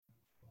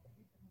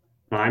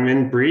I'm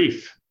in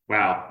brief.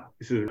 Wow,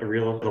 this is a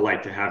real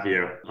delight to have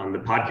you on the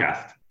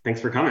podcast. Thanks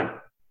for coming.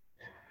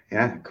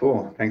 Yeah,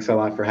 cool. Thanks a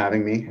lot for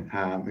having me.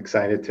 I'm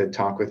excited to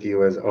talk with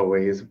you as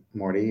always,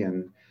 Morty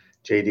and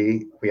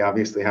JD. We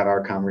obviously had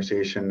our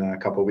conversation a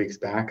couple weeks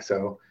back,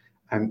 so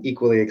I'm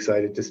equally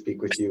excited to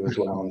speak with you as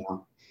well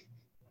now.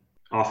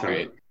 Awesome.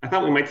 Great. I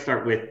thought we might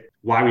start with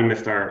why we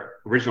missed our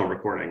original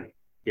recording.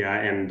 Yeah,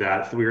 and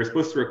so we were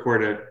supposed to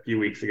record a few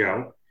weeks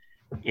ago,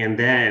 and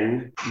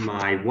then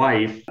my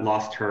wife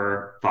lost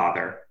her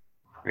father,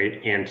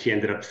 right? And she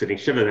ended up sitting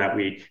Shiva that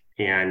week,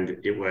 and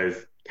it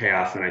was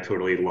chaos, and I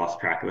totally lost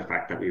track of the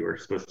fact that we were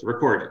supposed to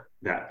record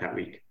that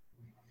week.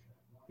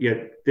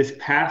 Yeah, this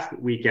past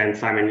weekend,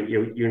 Simon,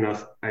 you and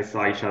I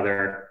saw each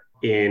other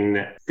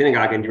in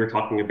synagogue, and you were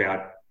talking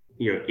about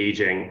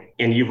aging,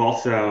 and you've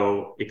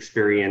also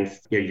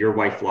experienced your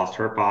wife lost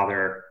her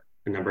father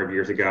a number of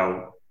years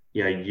ago.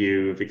 Yeah,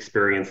 you've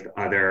experienced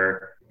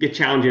other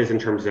challenges in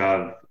terms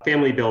of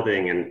family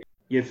building, and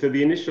so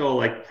the initial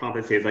prompt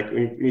I say is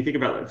when you think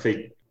about, let's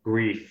say,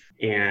 grief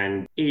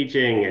and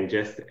aging and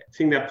just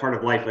seeing that part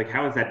of life,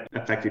 how has that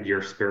affected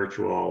your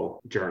spiritual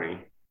journey?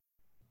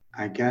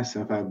 I guess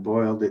if I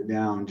boiled it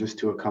down just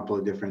to a couple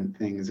of different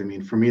things, I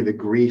mean, for me, the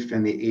grief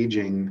and the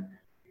aging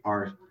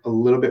are a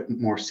little bit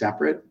more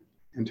separate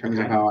in terms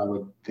of how I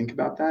would think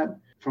about that.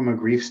 From a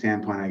grief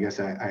standpoint, I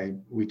guess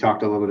we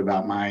talked a little bit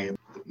about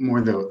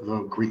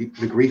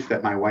the grief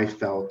that my wife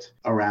felt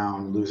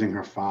around losing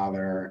her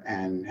father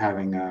and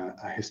having a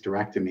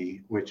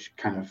hysterectomy, which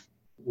kind of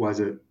was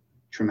a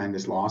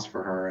tremendous loss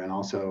for her, and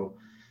also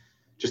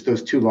just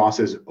those two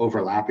losses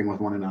overlapping with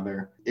one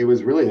another. It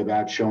was really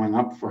about showing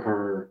up for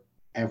her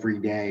every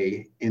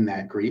day in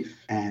that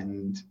grief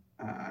and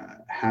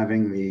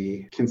having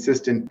the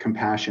consistent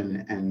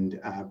compassion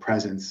and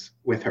presence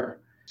with her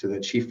so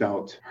that she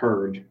felt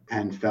heard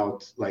and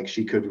felt like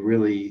she could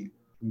really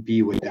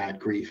be with that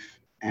grief.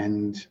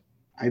 And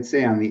I'd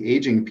say on the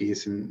aging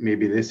piece, and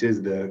maybe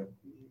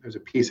there's a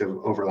piece of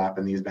overlap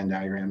in these Venn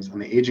diagrams. On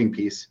the aging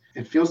piece,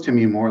 it feels to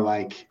me more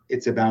like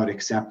it's about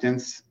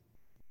acceptance.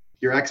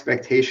 Your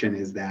expectation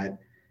is that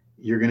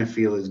you're going to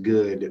feel as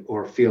good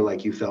or feel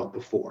like you felt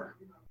before.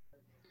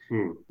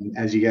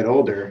 As you get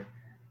older,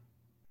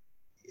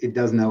 it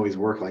doesn't always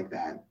work like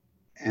that.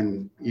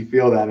 And you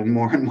feel that in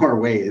more and more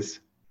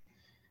ways.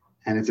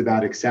 And it's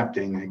about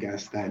accepting, I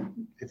guess, that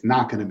it's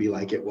not going to be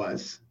like it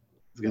was.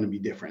 It's going to be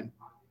different.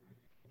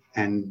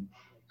 And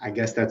I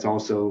guess that's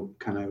also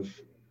kind of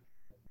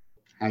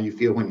how you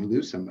feel when you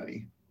lose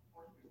somebody.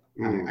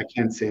 I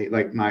can't say,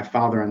 like my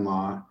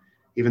father-in-law,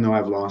 even though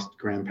I've lost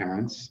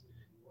grandparents,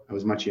 I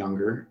was much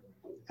younger.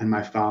 And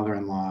my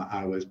father-in-law,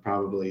 I was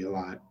probably a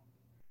lot,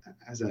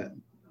 as a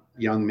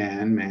young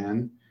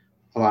man,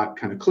 a lot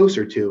kind of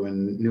closer to,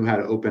 and knew how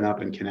to open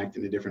up and connect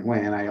in a different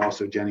way. And I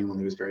also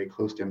genuinely was very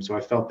close to him. So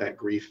I felt that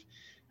grief,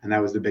 and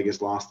that was the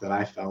biggest loss that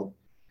I felt.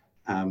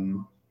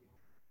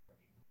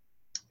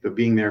 But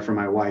being there for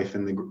my wife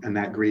and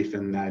that grief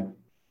and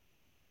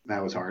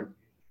that was hard.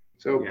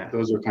 So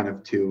Those are kind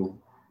of two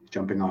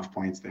jumping off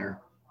points there.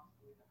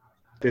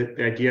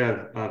 The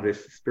idea of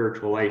this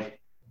spiritual life,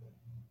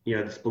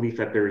 this belief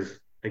that there's,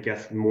 I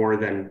guess, more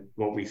than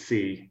what we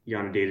see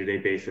on a day-to-day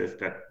basis,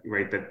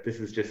 that this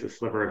is just a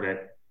sliver of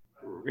it,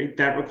 right?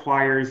 That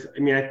requires,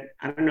 I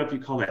don't know if you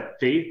call that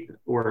faith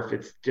or if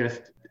it's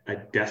just a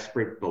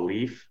desperate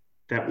belief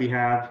that we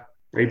have,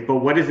 right? But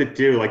what does it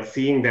do?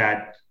 Seeing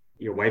that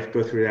your wife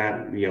go through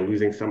that,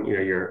 losing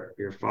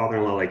your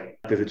father-in-law,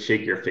 does it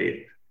shake your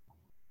faith?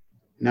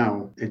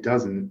 No, it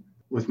doesn't.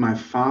 With my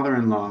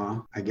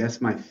father-in-law, I guess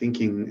my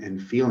thinking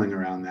and feeling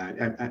around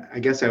that, I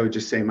guess I would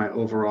just say my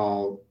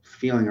overall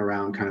feeling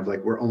around kind of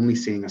we're only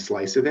seeing a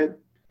slice of it,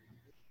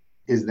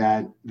 is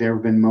that there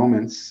have been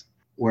moments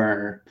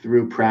where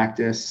through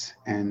practice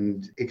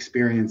and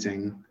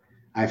experiencing,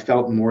 I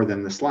felt more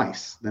than the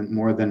slice,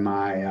 more than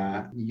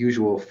my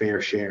usual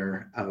fair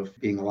share of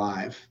being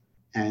alive.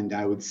 And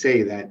I would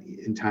say that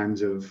in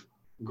times of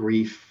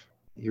grief,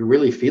 you're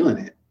really feeling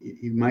it.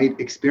 You might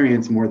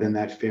experience more than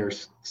that fair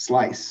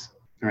slice,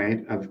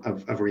 right,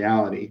 of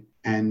reality.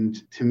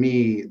 And to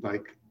me,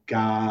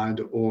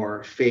 God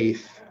or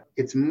faith,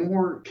 it's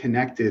more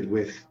connected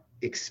with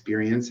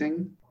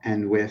experiencing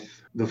and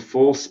with the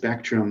full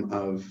spectrum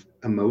of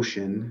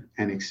emotion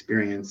and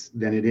experience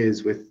than it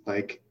is with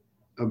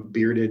a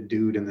bearded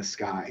dude in the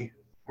sky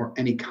or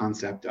any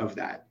concept of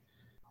that.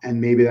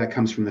 And maybe that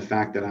comes from the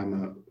fact that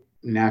I'm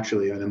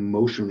naturally an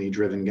emotionally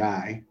driven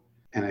guy,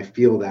 and I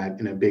feel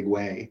that in a big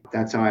way.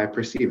 That's how I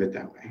perceive it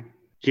that way.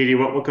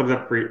 JD, what comes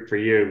up for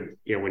you,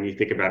 when you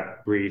think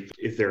about grief?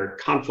 Is there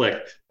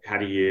conflict? How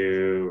do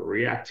you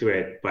react to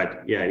it?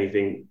 But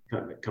anything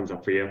that comes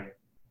up for you?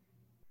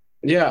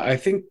 Yeah, I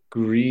think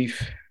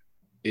grief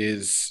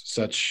is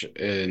such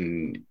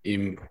an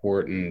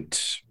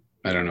important,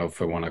 I don't know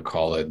if I want to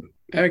call it,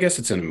 I guess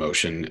it's an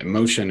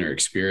emotion or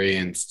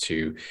experience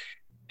to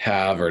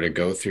have or to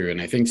go through.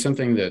 And I think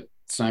something that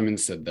Simon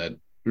said that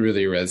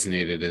really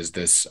resonated is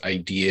this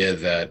idea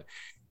that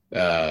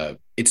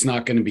it's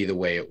not going to be the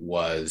way it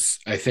was.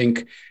 I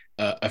think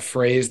a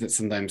phrase that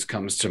sometimes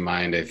comes to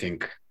mind, I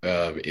think,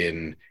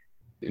 in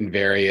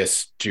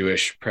various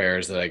Jewish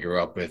prayers that I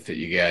grew up with that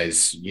you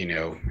guys,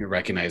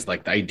 recognize,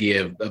 like the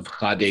idea of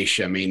Chadesh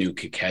Yameinu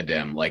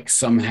Kekedem, like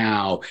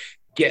somehow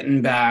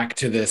getting back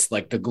to this,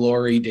 like the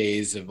glory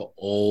days of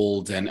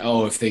old, and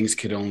if things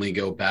could only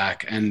go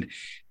back. And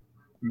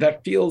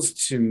that feels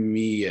to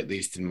me, at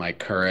least in my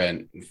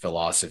current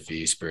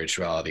philosophy,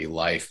 spirituality,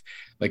 life,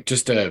 like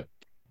just an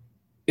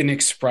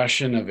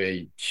expression of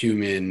a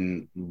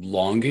human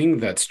longing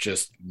that's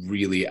just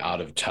really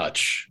out of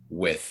touch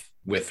with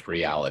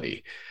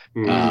reality.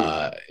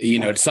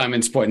 To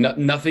Simon's point,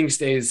 nothing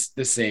stays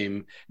the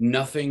same,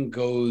 nothing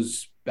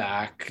goes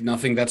back,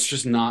 nothing. That's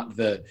just not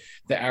the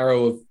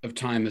arrow of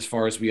time, as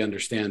far as we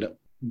understand,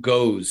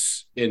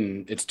 goes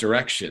in its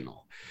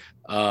directional.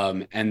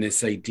 And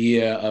this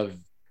idea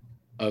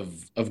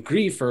of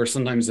grief, or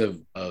sometimes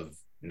of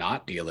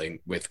not dealing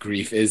with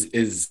grief,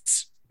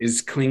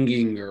 is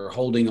clinging or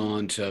holding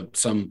on to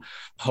some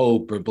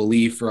hope or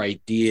belief or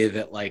idea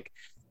that, like,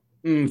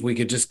 if we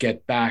could just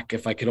get back,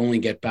 if I could only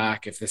get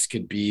back, if this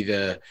could be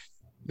the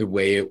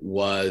way it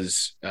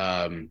was.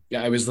 I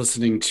was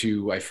listening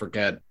to, I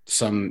forget,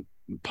 some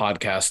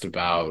podcast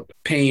about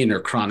pain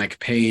or chronic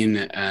pain,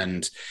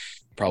 and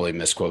probably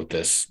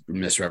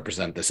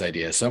misrepresent this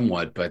idea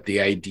somewhat, but the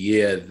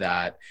idea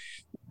that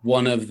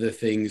one of the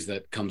things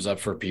that comes up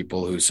for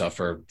people who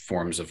suffer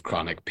forms of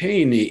chronic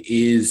pain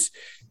is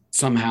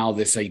somehow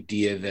this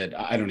idea that,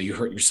 I don't know, you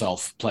hurt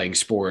yourself playing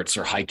sports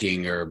or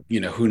hiking or,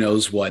 who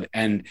knows what.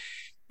 And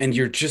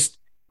you're just,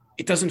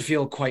 it doesn't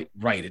feel quite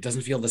right. It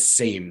doesn't feel the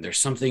same. There's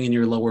something in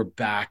your lower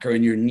back or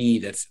in your knee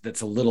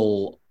that's a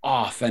little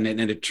off, and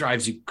it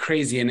drives you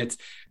crazy. And it's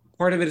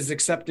part of it is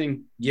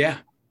accepting,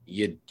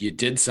 you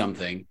did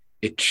something.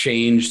 It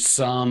changed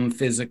some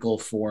physical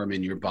form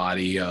in your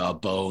body, a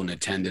bone, a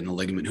tendon, a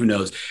ligament, who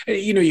knows?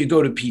 You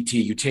go to PT,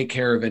 you take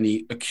care of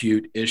any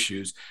acute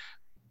issues.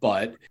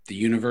 But the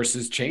universe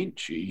has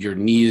changed. Your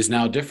knee is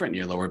now different.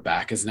 Your lower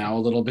back is now a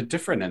little bit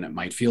different, and it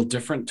might feel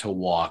different to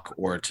walk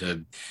or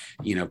to,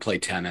 play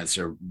tennis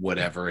or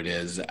whatever it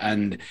is.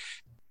 And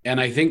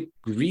I think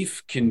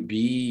grief can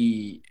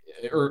be,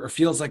 or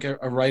feels like a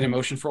right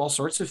emotion for all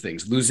sorts of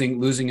things.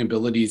 Losing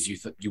abilities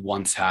you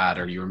once had,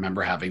 or you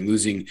remember having,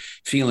 losing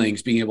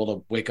feelings, being able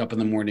to wake up in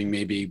the morning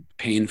maybe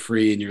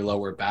pain-free in your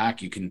lower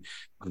back. You can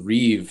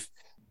grieve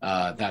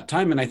that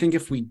time. And I think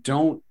if we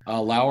don't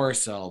allow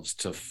ourselves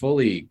to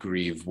fully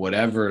grieve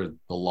whatever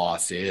the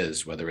loss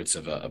is, whether it's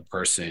of a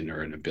person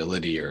or an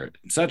ability or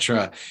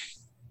etc.,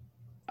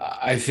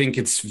 I think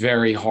it's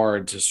very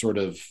hard to sort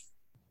of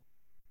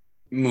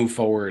move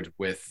forward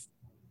with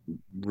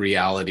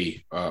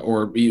reality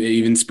or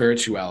even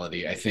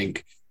spirituality. I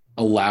think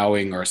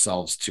allowing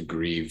ourselves to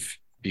grieve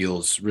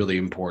feels really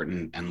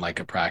important, and like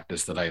a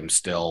practice that I am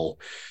still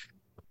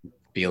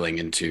feeling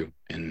into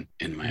in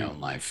my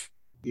own life.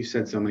 You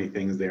said so many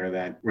things there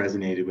that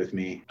resonated with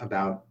me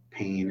about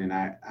pain, and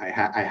I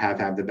have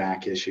had the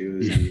back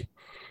issues, and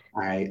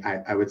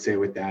I would say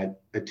what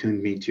that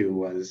attuned me to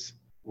was,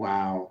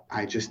 wow,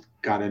 I just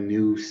got a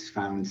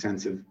newfound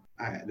sense of,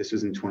 this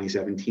was in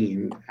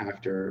 2017,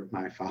 after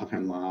my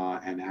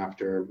father-in-law and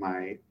after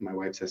my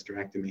wife's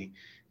hysterectomy,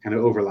 kind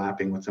of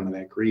overlapping with some of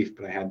that grief,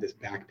 but I had this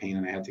back pain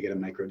and I had to get a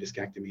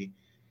microdiscectomy.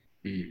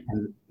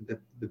 And the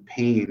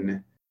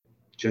pain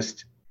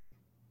just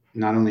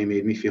not only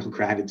made me feel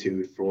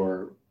gratitude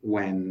for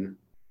when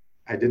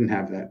I didn't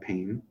have that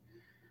pain,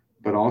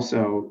 but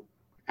also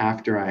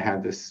after I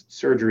had this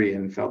surgery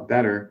and felt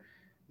better,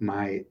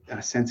 my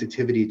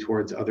sensitivity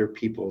towards other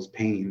people's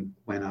pain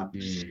went up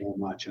so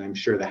much. And I'm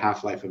sure the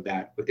half-life of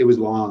that, it was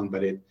long,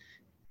 but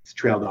it's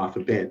trailed off a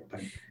bit.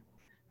 But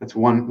that's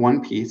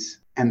one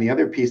piece. And the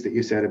other piece that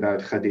you said about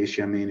Chadesh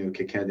Yameinu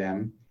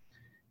Kekedem,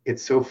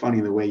 it's so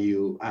funny the way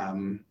you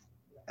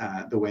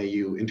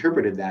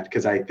interpreted that,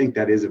 because I think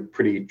that is a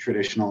pretty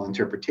traditional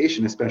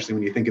interpretation, especially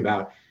when you think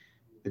about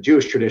the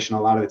Jewish tradition.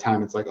 A lot of the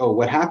time it's like, oh,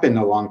 what happened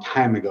a long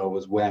time ago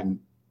was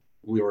when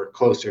we were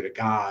closer to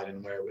God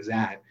and where it was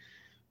at.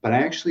 But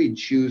I actually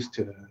choose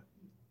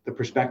the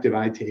perspective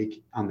I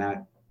take on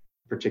that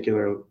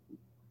particular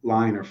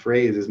line or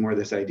phrase is more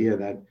this idea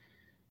that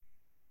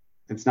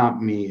it's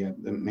not me,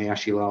 the Mea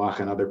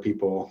Shiloach and other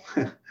people,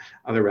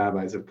 other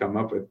rabbis have come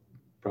up with,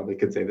 probably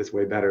could say this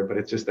way better, but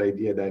it's just the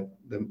idea that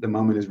the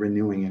moment is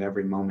renewing at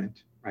every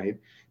moment, right?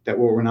 That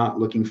what we're not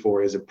looking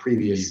for is a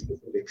previous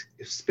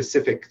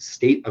specific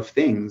state of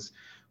things,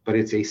 but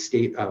it's a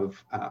state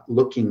of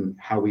looking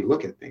how we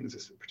look at things,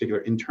 it's a particular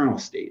internal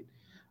state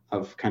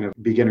of kind of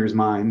beginner's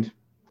mind.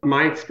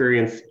 My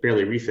experience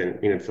fairly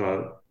recent, it's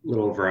a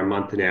little over a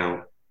month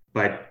now,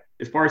 but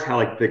as far as how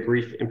like the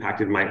grief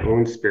impacted my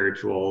own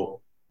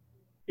spiritual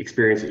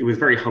experience, it was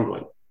very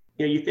humbling.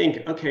 You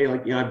think, okay,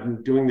 I've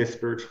been doing this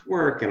spiritual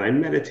work and I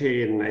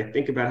meditate and I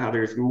think about how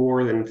there's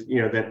more than,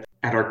 that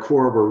at our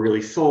core, we're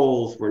really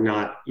souls. We're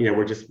not,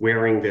 we're just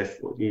wearing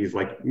these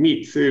like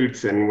meat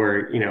suits, and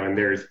we're, and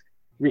there's,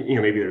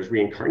 maybe there's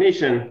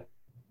reincarnation,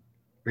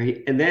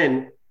 right? And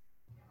then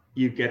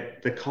you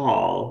get a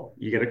call,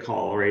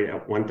 right,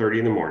 at 1:30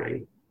 in the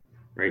morning,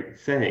 right,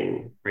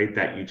 saying, right,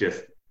 that you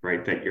just,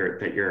 right, that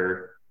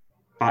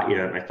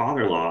my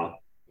father-in-law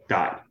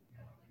died.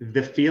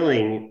 The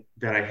feeling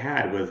that I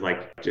had was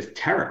like just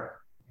terror,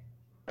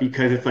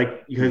 because it's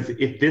like, because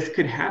if this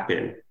could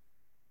happen,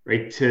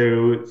 right,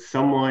 to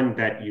someone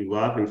that you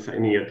love,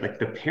 and you know, like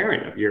the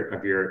parent of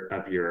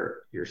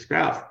your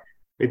spouse,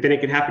 right, then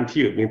it could happen to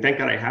you. I mean, thank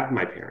God I have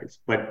my parents,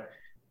 but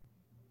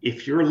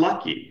if you're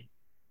lucky,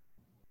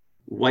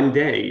 one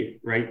day,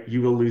 right,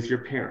 you will lose your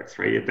parents,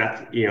 right? If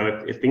that's, you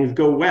know, if things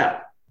go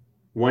well,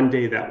 one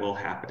day that will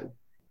happen.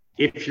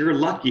 If you're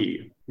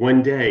lucky,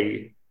 one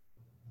day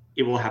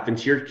it will happen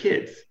to your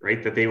kids,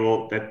 right? That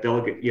they'll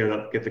get, you know,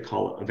 they'll get the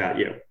call about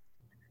you,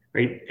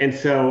 right? And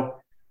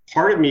so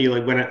part of me,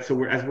 like as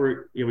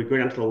we're, you know, we go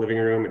down to the living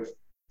room, it's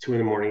 2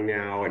 a.m.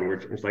 now, and we're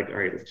just like, all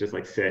right, let's just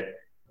like sit.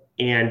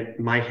 And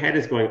my head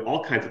is going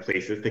all kinds of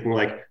places, thinking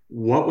like,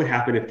 what would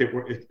happen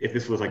if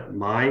this was like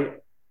my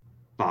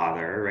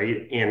father,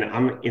 right? And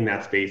I'm in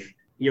that space,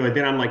 you know, and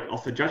then I'm like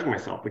also judging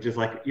myself, which is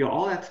like, you know,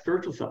 all that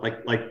spiritual stuff,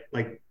 like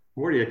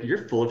Morty, like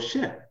you're full of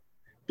shit.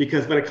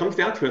 Because when it comes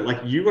down to it, like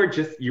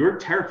you're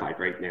terrified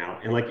right now.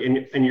 And like,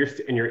 and you're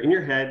in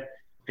your head,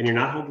 and you're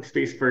not holding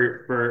space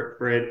for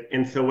it.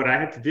 And so what I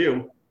had to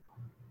do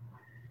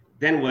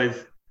then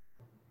was,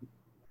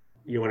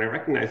 you know, when I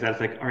recognized that,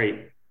 it's like, all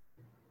right,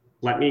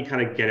 let me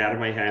kind of get out of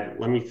my head.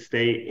 Let me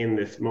stay in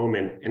this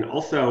moment, and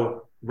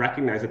also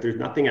recognize that there's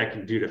nothing I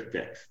can do to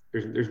fix.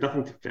 There's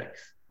nothing to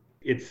fix.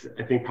 It's,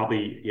 I think,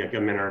 probably, yeah,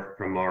 men are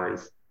from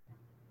Mars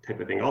type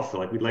of thing. Also,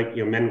 like,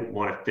 you know, men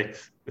want to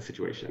fix the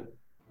situation.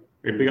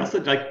 Right? But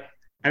also, like,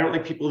 I don't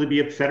like people to be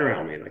upset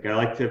around me. Like, I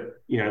like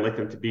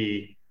them to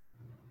be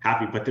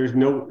happy, but there's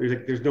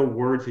no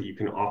words that you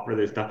can offer.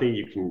 There's nothing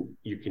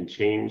you can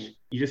change.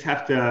 You just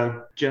have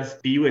to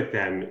just be with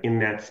them in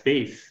that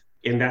space,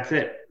 and that's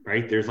it,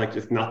 right? There's like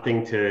just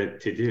nothing to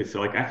do. So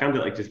like I found it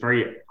like just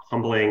very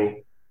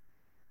humbling.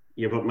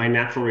 You know, but my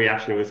natural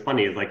reaction, it was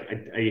funny, is like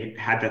I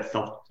had that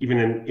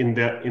even in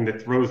the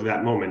throes of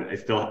that moment, I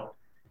still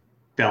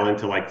fell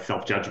into like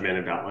self-judgment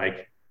about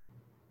like,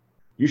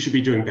 you should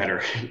be doing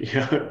better, you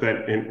know,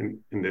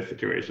 than in this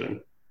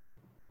situation.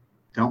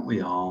 Don't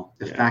we all?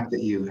 The fact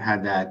that you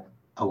had that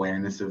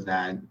awareness of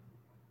that,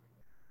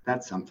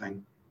 that's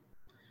something.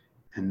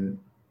 And,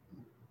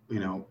 you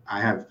know,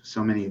 I have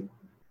so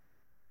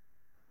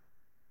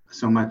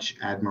much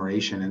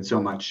admiration and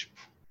so much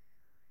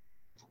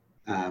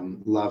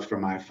love for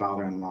my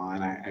father-in-law.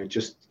 And I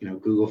just, you know,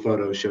 Google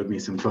Photos showed me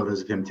some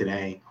photos of him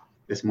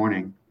this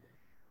morning.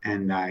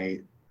 And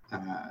I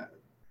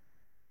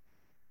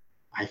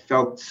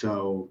felt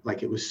so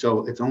like it's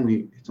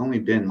only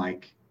been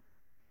like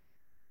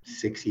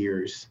 6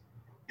 years,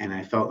 and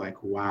I felt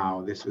like,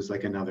 wow, this was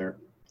like another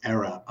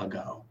era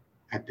ago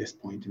at this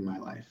point in my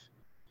life.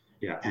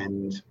 Yeah.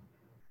 And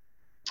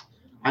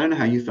I don't know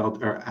how you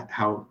felt or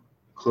how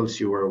close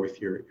you were with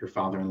your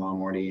father-in-law,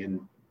 Morty. And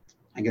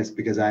I guess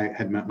because I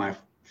had met my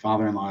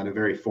father-in-law at a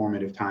very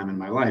formative time in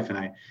my life, and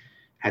I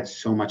had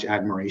so much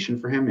admiration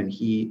for him, and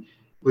he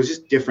was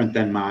just different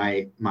than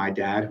my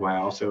dad, who I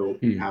also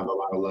have a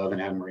lot of love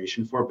and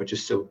admiration for, but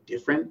just so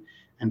different,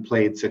 and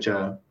played such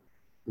a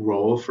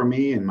role for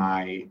me in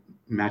my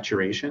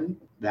maturation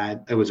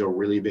that it was a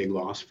really big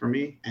loss for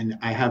me. And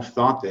I have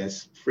thought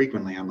this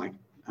frequently. I'm like,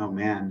 oh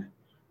man,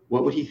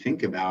 what would he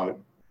think about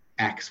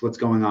X? What's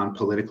going on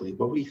politically?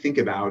 What would he think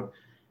about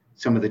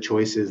some of the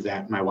choices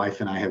that my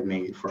wife and I have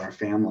made for our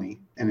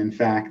family? And in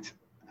fact,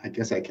 I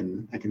guess I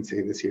can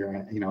say this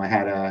here. You know, I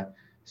had a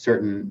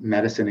certain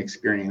medicine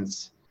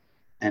experience,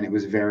 and it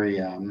was very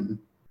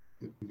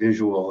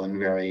visual and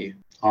very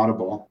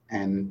audible.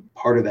 And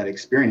part of that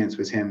experience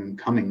was him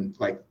coming,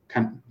 like,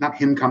 not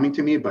him coming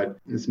to me, but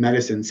this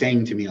medicine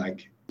saying to me,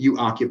 like, you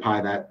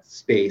occupy that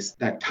space,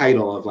 that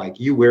title of like,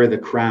 you wear the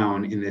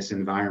crown in this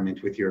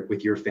environment with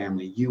your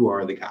family. You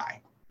are the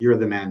guy. You're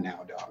the man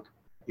now, dog.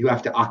 You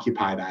have to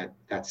occupy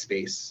that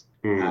space.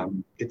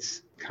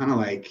 It's kind of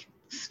like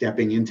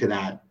stepping into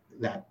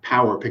that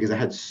power, because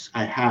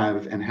I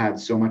have and had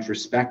so much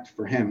respect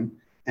for him.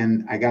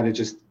 And I got to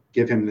just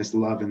give him this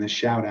love and this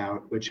shout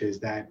out, which is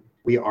that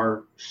we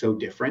are so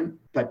different.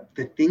 But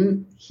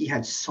he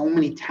had so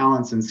many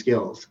talents and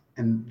skills.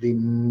 And the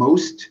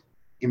most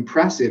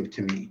impressive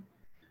to me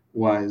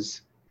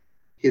was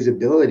his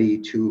ability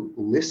to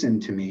listen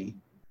to me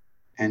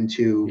and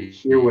to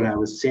hear what I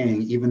was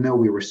saying, even though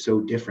we were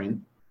so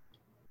different,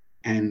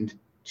 and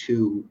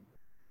to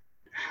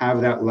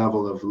have that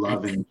level of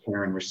love and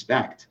care and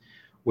respect,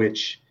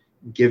 which,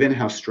 given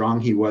how strong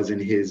he was in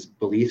his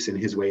beliefs and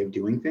his way of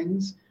doing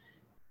things,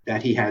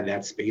 that he had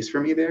that space for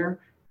me there,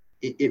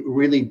 it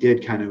really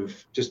did kind of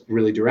just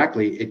really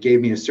directly, it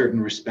gave me a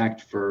certain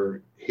respect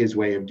for his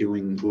way of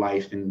doing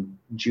life, and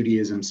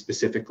Judaism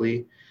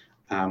specifically,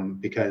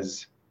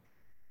 because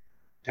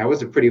that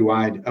was a pretty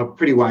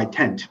wide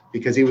tent,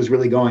 because he was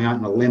really going out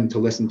on a limb to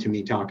listen to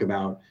me talk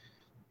about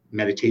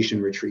meditation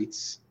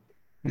retreats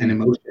and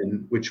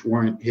emotion, which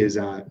weren't his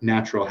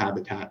natural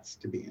habitats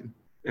to be in.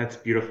 That's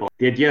beautiful.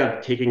 The idea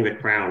of taking the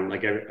crown,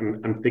 like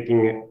I'm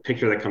thinking, a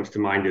picture that comes to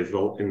mind is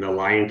in The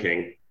Lion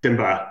King,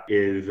 Simba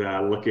is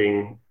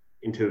looking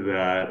into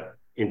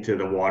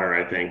the water,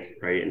 I think,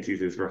 right, and sees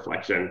his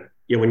reflection.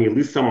 When you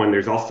lose someone,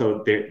 there's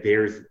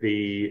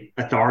the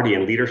authority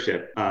and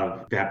leadership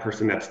of that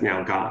person that's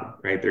now gone,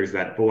 right? There's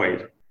that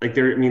void.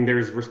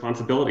 There's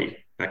responsibility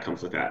that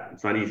comes with that.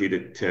 It's not easy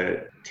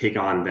to take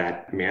on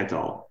that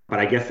mantle, but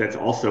I guess that's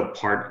also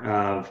part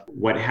of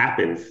what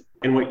happens.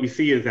 And what you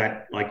see is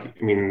that,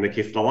 in the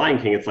case of the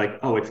Lion King, it's like,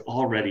 oh, it's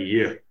already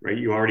you, right?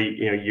 You already,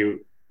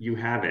 you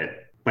have it,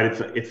 but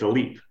it's a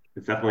leap.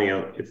 It's definitely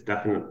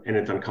and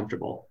it's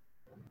uncomfortable.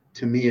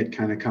 To me, it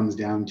kind of comes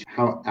down to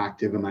how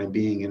active am I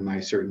being in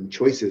my certain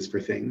choices for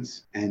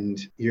things. And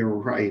you're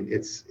right.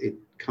 It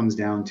comes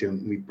down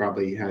to, we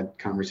probably had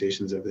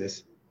conversations of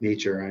this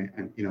nature,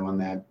 on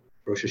that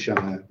Rosh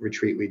Hashanah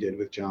retreat we did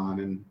with John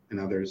and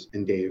others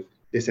and Dave.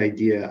 This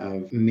idea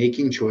of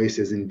making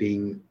choices and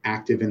being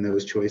active in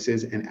those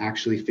choices and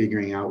actually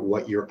figuring out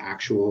what your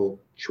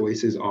actual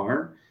choices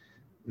are.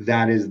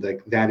 That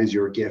is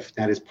your gift.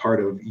 That is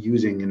part of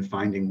using and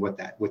finding what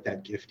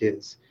that gift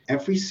is.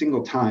 Every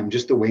single time,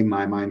 just the way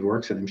my mind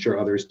works, and I'm sure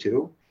others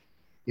too,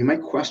 you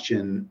might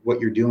question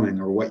what you're doing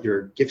or what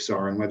your gifts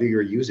are and whether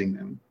you're using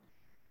them.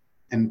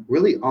 And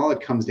really all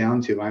it comes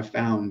down to, I've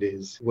found,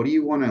 is what do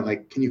you want to,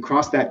 can you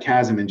cross that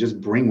chasm and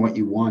just bring what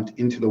you want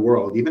into the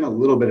world, even a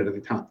little bit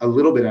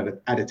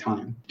at a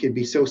time. It could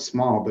be so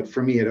small, but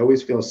for me, it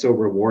always feels so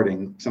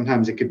rewarding.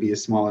 Sometimes it could be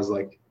as small as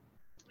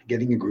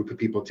getting a group of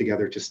people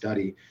together to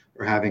study,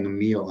 or having a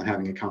meal and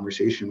having a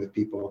conversation with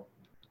people,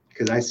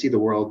 because I see the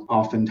world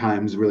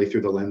oftentimes really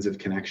through the lens of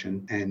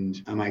connection.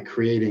 And am I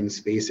creating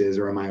spaces,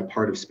 or am I a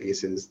part of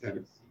spaces that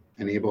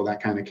enable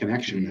that kind of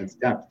connection? That's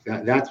depth.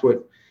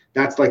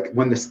 That's like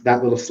when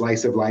that little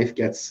slice of life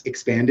gets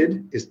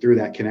expanded, is through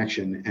that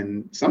connection.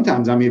 And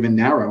sometimes I'm even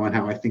narrow on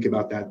how I think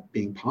about that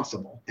being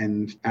possible.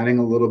 And adding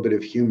a little bit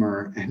of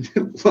humor and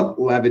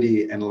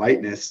levity and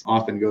lightness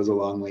often goes a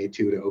long way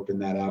too, to open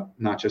that up,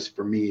 not just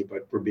for me,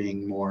 but for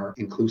being more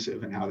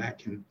inclusive and how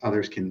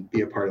others can be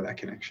a part of that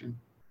connection.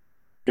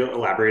 Can you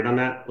elaborate on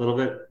that a little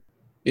bit?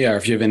 Yeah, or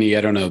if you have any,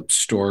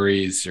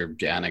 stories or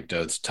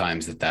anecdotes,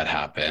 times that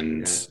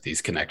happened,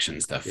 these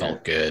connections that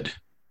felt good.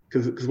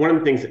 Because one of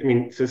the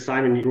things, so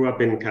Simon, you grew up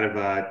in kind of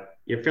a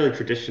fairly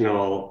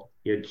traditional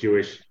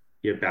Jewish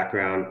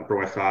background, Upper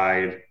West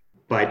Side,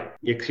 but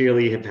you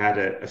clearly have had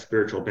a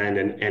spiritual bend.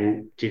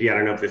 And JD, I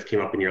don't know if this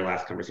came up in your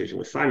last conversation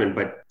with Simon,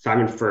 but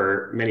Simon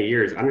for many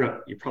years, I don't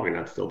know, you're probably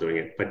not still doing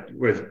it, but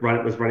was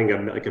running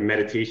a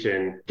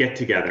meditation get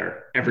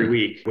together every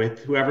week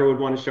with whoever would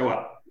want to show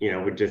up.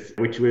 Which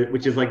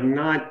is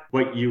not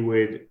what you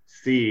would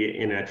see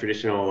in a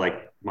traditional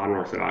modern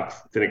Orthodox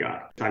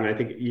synagogue. Simon, I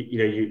think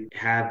you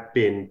have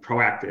been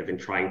proactive in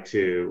trying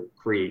to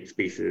create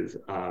spaces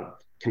of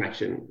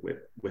connection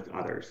with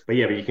others. But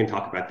you can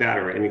talk about that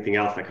or anything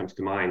else that comes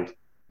to mind.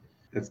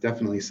 That's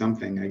definitely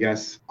something. I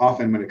guess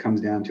often what it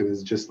comes down to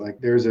is just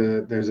there's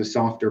a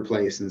softer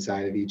place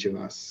inside of each of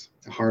us.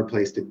 It's a hard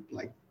place to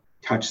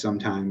touch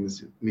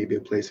sometimes, maybe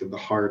a place of the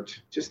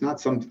heart, just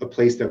not a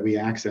place that we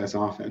access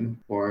often,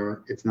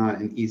 or it's not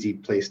an easy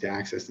place to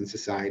access in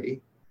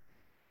society.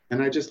 And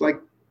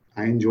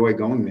I enjoy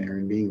going there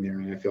and being there,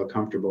 and I feel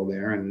comfortable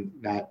there. And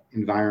that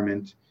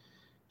environment,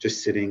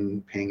 just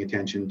sitting, paying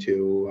attention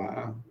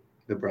to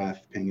the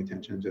breath, paying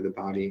attention to the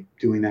body,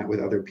 doing that with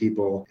other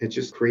people, it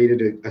just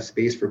created a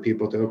space for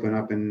people to open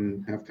up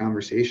and have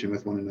conversation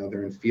with one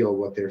another and feel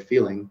what they're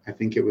feeling. I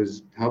think it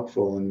was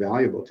helpful and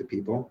valuable to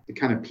people. It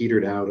kind of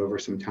petered out over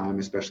some time,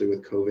 especially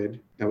with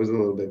COVID. That was a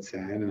little bit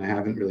sad, and I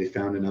haven't really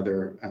found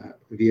another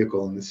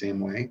vehicle in the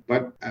same way.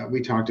 But we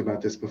talked about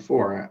this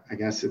before. I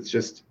guess it's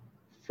just,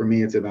 for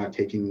me, it's about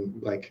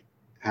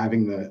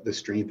having the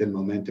strength and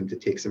momentum to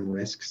take some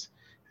risks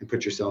and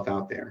put yourself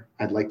out there.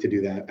 I'd like to do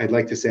that. I'd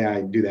like to say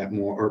I do that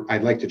more, or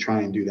I'd like to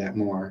try and do that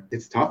more.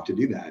 It's tough to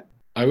do that.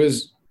 I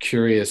was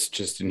curious,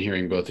 just in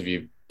hearing both of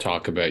you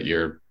talk about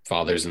your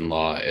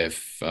fathers-in-law,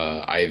 if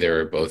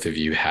either or both of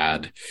you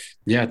had,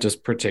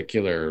 just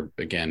particular,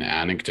 again,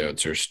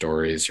 anecdotes or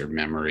stories or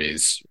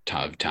memories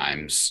of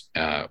times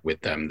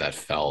with them that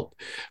felt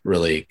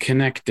really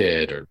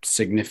connected or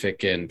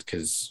significant,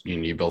 because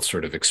you both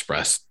sort of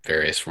expressed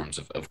various forms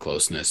of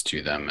closeness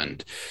to them.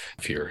 And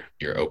if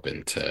you're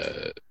open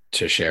to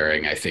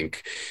sharing, I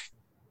think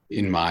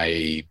in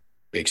my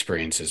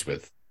experiences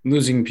with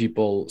losing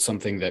people,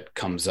 something that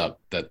comes up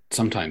that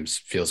sometimes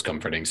feels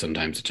comforting,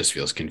 sometimes it just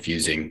feels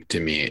confusing to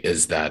me,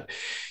 is that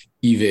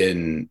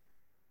even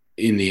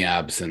in the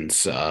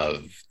absence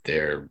of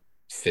their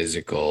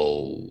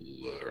physical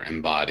or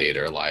embodied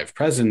or live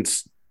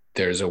presence,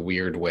 there's a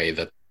weird way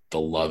that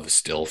the love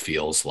still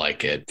feels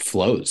like it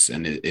flows,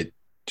 and it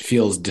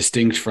feels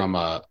distinct from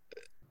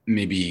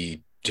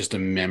maybe just a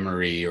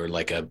memory or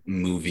like a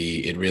movie.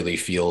 It really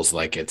feels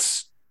like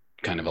it's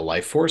kind of a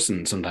life force.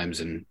 And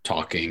sometimes in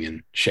talking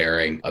and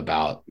sharing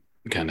about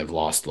kind of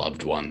lost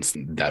loved ones,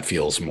 that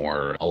feels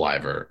more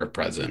alive or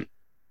present.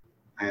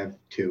 I have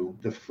two.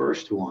 The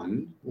first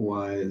one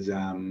was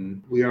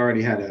we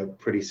already had a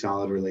pretty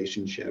solid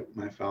relationship,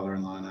 my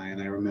father-in-law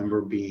and I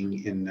remember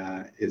being in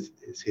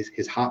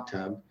his hot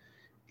tub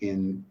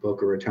in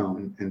Boca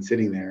Raton and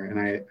sitting there. And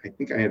I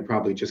think I had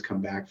probably just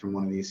come back from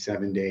one of these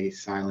 7-day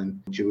silent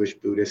Jewish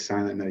Buddhist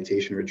silent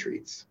meditation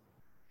retreats.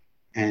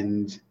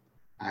 And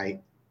I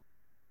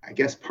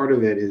guess part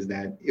of it is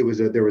that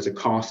there was a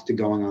cost to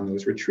going on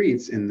those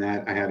retreats, in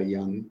that I had a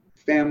young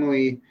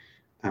family.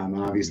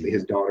 Obviously,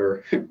 his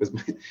daughter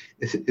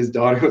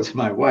was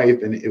my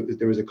wife, and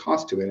there was a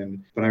cost to it.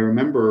 But I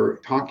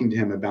remember talking to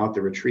him about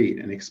the retreat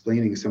and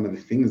explaining some of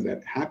the things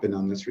that happened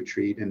on this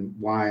retreat and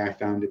why I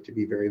found it to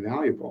be very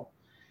valuable.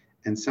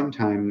 And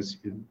sometimes,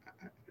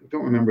 I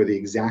don't remember the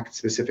exact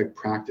specific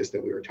practice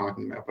that we were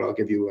talking about, but I'll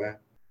give you a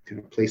kind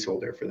of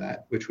placeholder for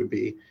that, which would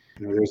be,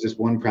 there's this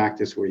one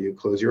practice where you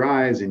close your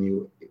eyes and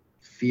you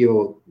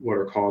feel what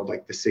are called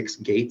like the 6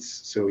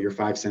 gates. So your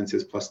 5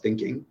 senses plus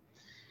thinking.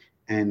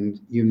 And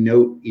you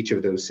note each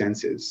of those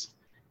senses.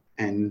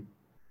 And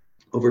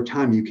over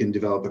time, you can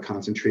develop a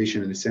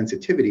concentration and a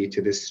sensitivity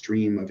to this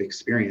stream of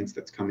experience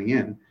that's coming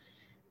in.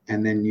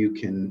 And then you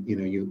can,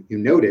 you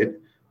note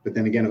it, but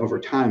then again, over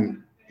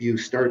time, you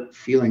start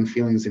feeling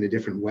feelings in a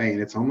different way.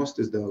 And it's almost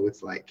as though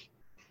it's like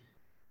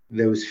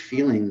those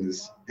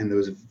feelings and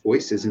those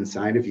voices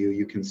inside of you,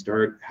 you can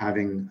start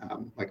having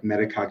like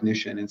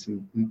metacognition and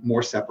some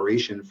more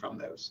separation from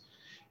those.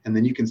 And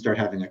then you can start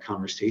having a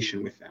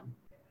conversation with them.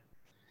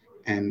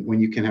 And when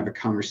you can have a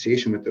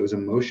conversation with those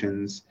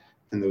emotions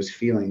and those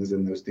feelings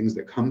and those things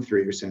that come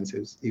through your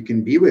senses, you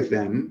can be with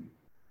them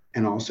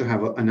and also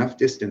have enough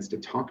distance to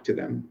talk to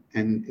them.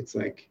 And it's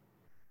like,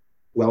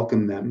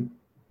 welcome them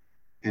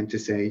and to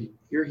say,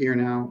 you're here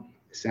now,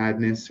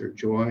 sadness or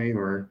joy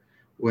or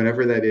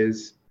whatever that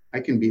is, I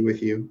can be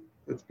with you.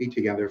 Let's be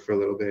together for a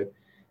little bit.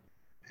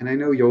 And I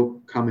know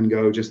you'll come and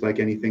go just like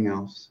anything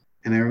else.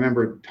 And I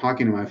remember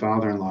talking to my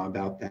father-in-law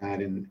about that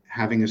and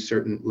having a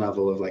certain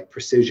level of like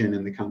precision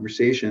in the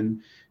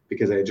conversation,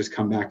 because I had just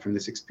come back from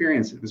this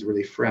experience. It was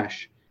really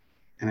fresh.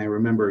 And I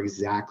remember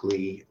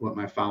exactly what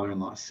my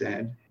father-in-law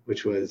said,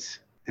 which was,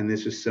 and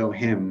this was so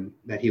him,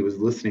 that he was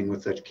listening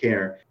with such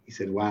care. He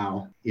said,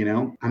 wow,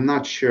 I'm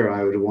not sure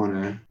I would want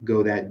to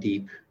go that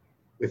deep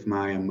with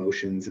my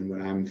emotions and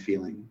what I'm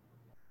feeling.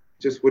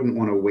 Just wouldn't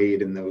want to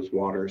wade in those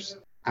waters.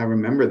 I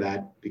remember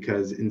that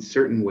because in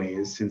certain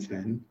ways since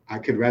then, I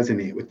could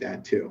resonate with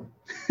that too.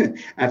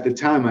 At the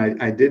time,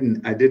 I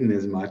didn't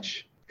as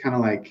much, kind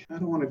of like, I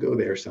don't want to go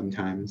there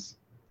sometimes.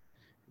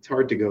 It's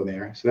hard to go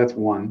there. So that's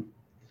one.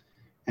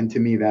 And to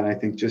me, that I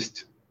think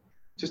just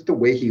the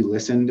way he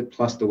listened,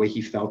 plus the way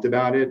he felt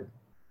about it,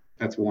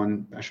 that's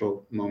one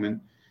special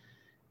moment.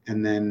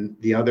 And then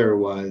the other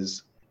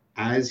was,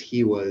 as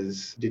he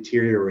was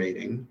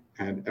deteriorating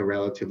at a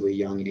relatively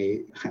young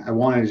age, I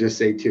wanted to just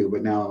say 2,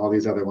 but now all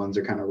these other ones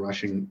are kind of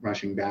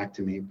rushing back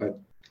to me. But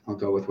I'll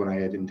go with what I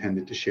had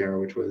intended to share,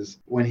 which was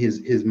when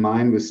his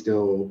mind was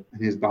still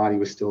and his body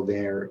was still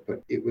there,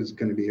 but it was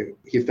going to be,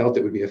 he felt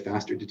it would be a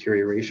faster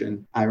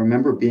deterioration. I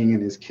remember being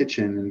in his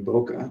kitchen in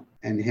Boca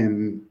and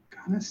him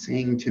kind of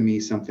saying to me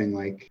something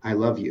like, I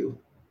love you,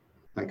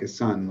 like a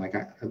son, like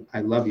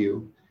I love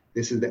you.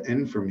 This is the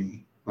end for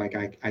me. Like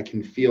I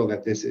can feel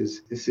that this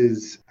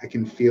is, I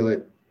can feel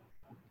it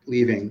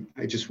leaving.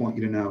 I just want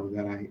you to know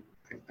that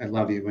I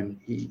love you. And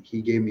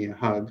he gave me a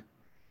hug.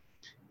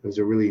 It was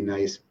a really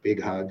nice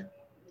big hug.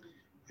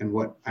 And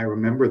what I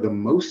remember the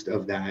most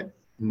of that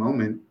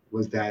moment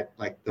was that,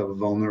 like, the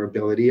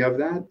vulnerability of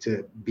that,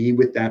 to be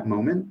with that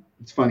moment.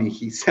 It's funny,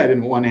 he said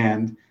in one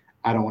hand,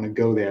 I don't want to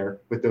go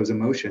there with those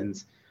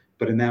emotions.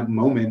 But in that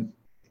moment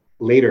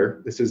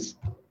later, this is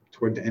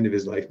toward the end of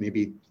his life,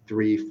 maybe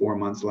 3-4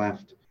 months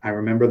left, I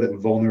remember the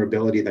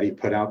vulnerability that he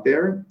put out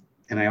there.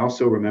 And I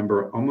also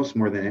remember, almost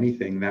more than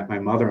anything, that my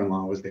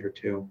mother-in-law was there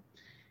too.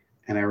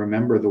 And I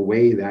remember the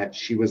way that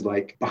she was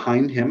like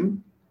behind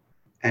him,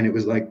 and it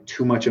was like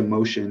too much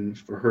emotion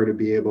for her to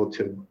be able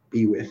to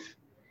be with.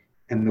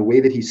 And the way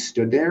that he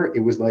stood there,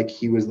 it was like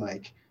he was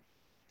like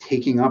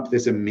taking up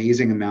this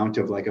amazing amount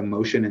of like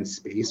emotion and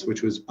space,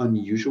 which was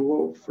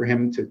unusual for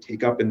him to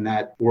take up in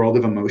that world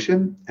of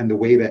emotion. And the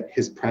way that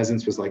his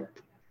presence was like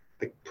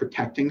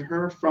protecting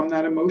her from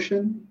that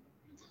emotion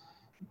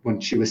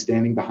when she was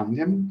standing behind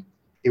him.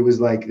 It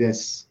was like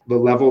this, the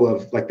level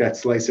of like that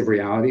slice of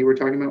reality we're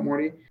talking about,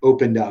 Morty,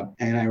 opened up.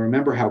 And I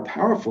remember how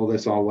powerful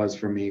this all was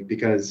for me,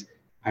 because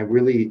I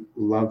really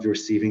loved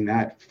receiving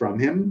that from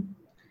him.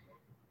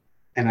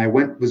 And I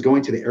was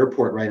going to the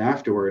airport right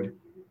afterward,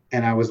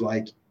 and I was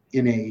like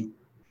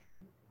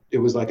it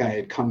was like I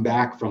had come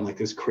back from like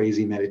this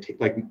crazy meditation.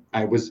 Like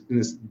I was in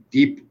this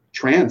deep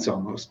trance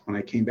almost when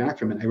I came back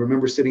from it. I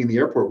remember sitting in the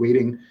airport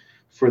waiting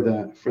for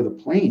the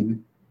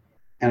plane.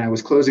 And I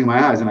was closing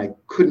my eyes and I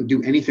couldn't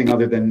do anything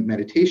other than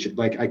meditation.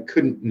 Like I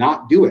couldn't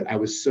not do it. I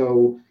was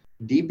so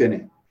deep in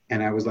it.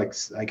 And I was like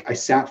I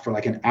sat for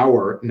like an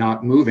hour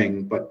not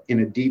moving, but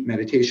in a deep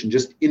meditation,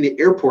 just in the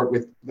airport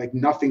with like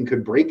nothing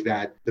could break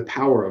that, the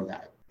power of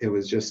that. It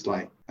was just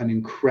like an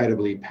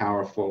incredibly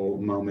powerful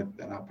moment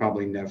that I'll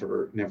probably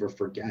never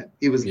forget.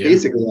 It was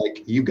basically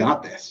like, you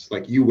got this.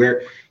 Like he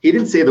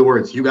didn't say the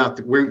words, you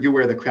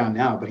wear the crown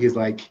now, but he's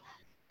like,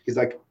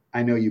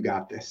 I know you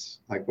got this.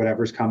 Like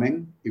whatever's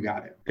coming, you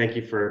got it. Thank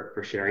you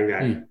for sharing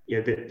that.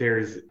 Yeah,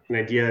 there's an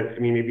idea, I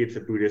mean, maybe it's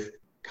a Buddhist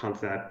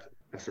concept.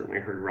 I've certainly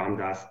heard Ram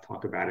Dass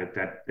talk about it,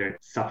 that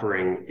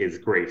suffering is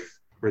grace,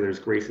 where there's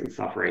grace in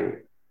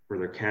suffering, where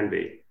there can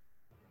be.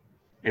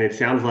 And it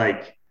sounds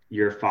like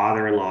your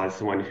father-in-law is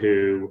someone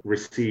who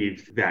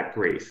received that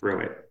grace through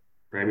it,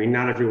 right? I mean,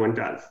 not everyone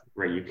does,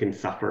 right? You can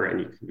suffer and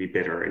you can be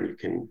bitter and you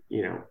can,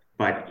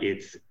 but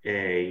it's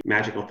a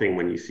magical thing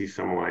when you see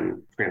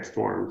someone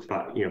transformed,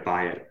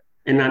 by it.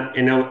 And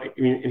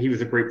he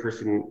was a great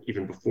person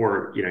even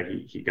before,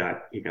 he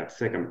got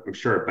sick, I'm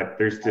sure. But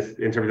there's just,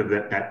 in terms of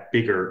that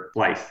bigger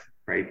slice,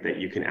 right, that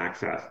you can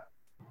access.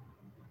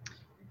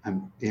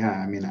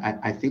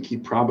 I think he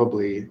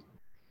probably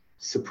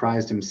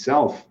surprised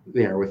himself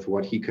there with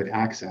what he could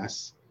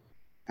access.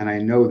 And I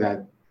know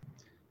that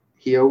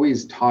he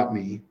always taught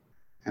me,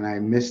 and I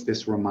miss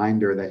this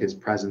reminder that his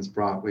presence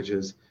brought, which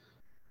is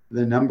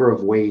the number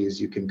of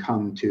ways you can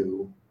come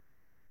to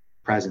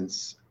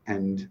presence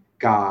and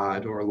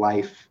God or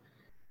life,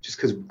 just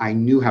because I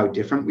knew how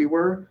different we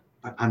were,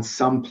 but on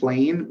some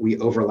plane we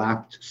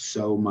overlapped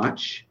so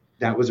much.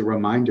 That was a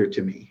reminder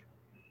to me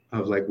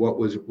of like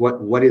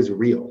what is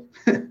real.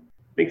 I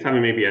think, Tommy,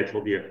 maybe I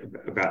told you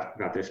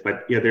about this,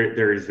 but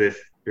there's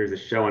a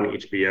show on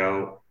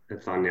HBO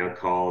that's on now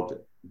called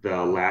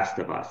The Last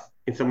of Us.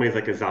 In some ways,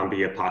 like a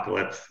zombie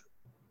apocalypse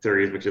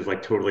series, which is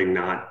like totally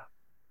not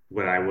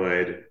what I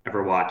would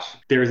ever watch.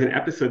 There's an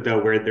episode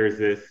though where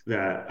there's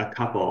a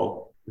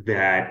couple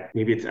that,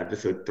 maybe it's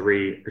episode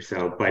 3 or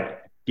so,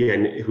 but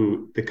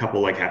who the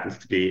couple like happens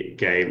to be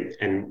gay,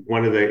 and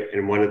one of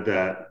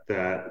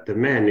the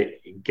men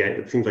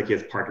it seems like he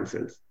has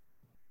Parkinson's,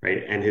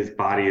 right, and his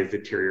body is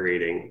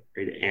deteriorating,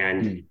 right,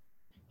 and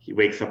he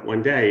wakes up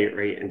one day,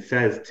 right, and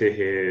says to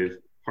his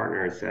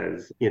partner,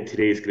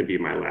 today's going to be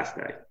my last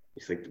day.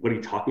 He's like, what are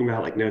you talking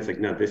about? Like, no, it's like,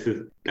 no,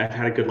 I've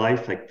had a good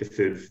life. Like, this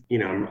is,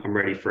 I'm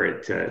ready for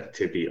it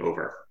to be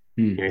over.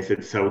 And I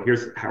said, so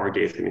here's how our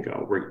day is going to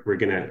go. We're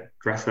going to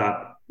dress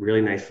up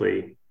really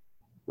nicely.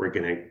 We're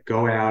going to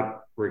go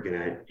out. We're going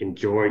to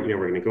enjoy, we're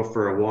going to go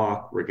for a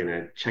walk. We're going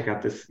to check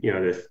out this,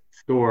 this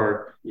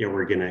store.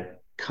 We're going to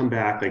come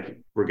back. Like,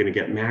 we're going to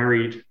get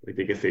married. Like,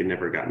 I guess they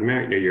never gotten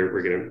married.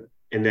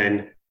 And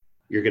then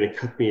you're going to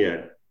cook me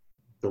a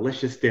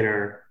delicious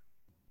dinner,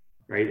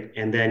 right?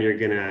 And then you're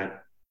going to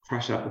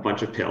crush up a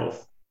bunch of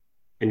pills,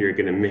 and you're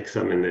going to mix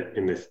them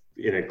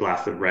in a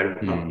glass of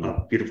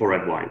of beautiful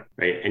red wine,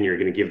 right? And you're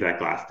going to give that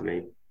glass to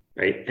me,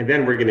 right? And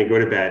then we're going to go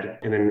to bed,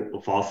 and then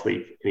we'll fall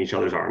asleep in each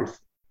other's arms,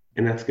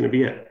 and that's going to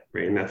be it,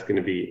 right? And that's going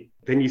to be.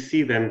 Then you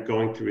see them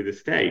going through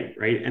this day,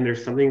 right? And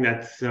there's something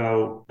that's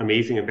so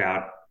amazing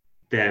about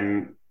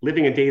them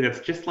living a day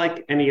that's just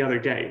like any other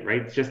day,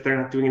 right? It's just they're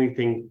not doing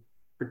anything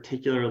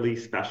particularly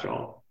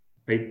special,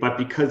 right? But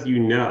because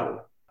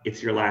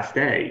it's your last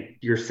day,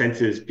 your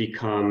senses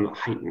become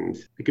heightened.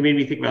 It can make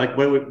me think about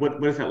like,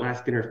 what does that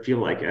last dinner feel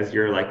like as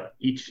you're like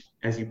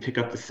as you pick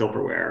up the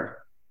silverware,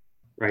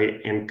 right,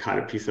 and cut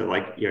a piece of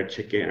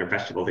chicken or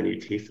vegetables, and you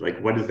taste it.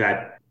 Like, what is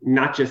that?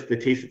 Not just the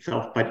taste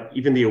itself, but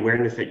even the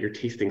awareness that you're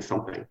tasting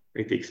something,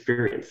 right? The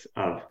experience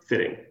of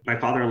sitting. My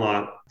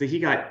father-in-law,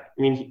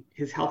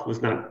 his health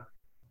was not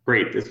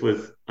great. This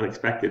was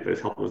unexpected, but his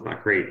health was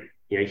not great.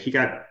 He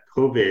got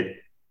COVID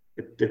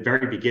at the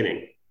very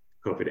beginning.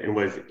 COVID, and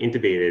was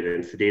intubated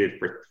and sedated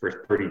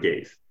for 30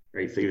 days,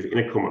 right? So he was in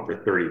a coma for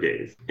 30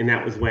 days. And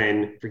that was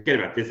when, forget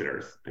about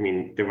visitors.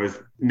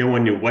 No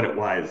one knew what it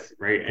was,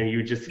 right? And you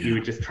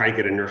would just try to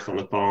get a nurse on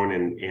the phone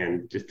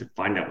and just to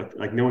find out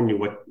no one knew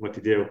what to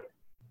do,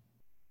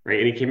 right?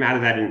 And he came out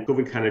of that, and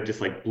COVID kind of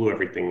just like blew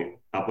everything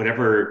up.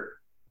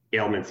 Whatever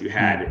ailments you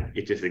had,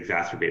 it just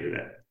exacerbated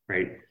it,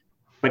 right?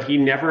 But he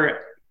never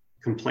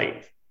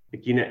complained.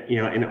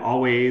 And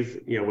always,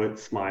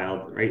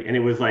 smiled, right? And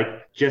it was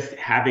like just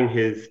having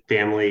his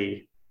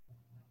family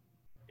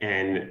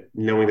and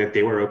knowing that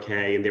they were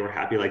okay and they were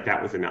happy, like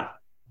that was enough,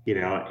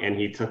 and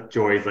he took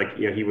joys, like,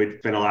 he would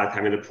spend a lot of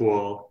time in the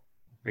pool,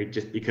 right?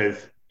 Just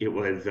because it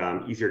was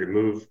easier to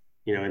move,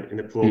 in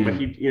the pool. But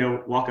he'd,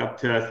 walk up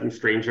to some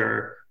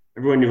stranger.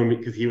 Everyone knew him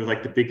because he was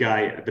like the big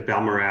guy at the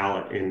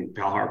Balmoral in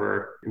Bal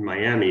Harbor in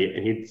Miami.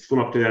 And he'd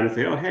swim up to them and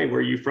say, oh, hey, where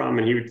are you from?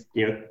 And he would,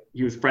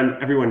 he was friend.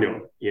 Everyone knew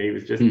him. He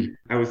was just,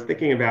 I was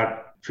thinking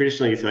about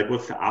traditionally, you say like,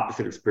 what's the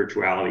opposite of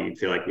spirituality? You'd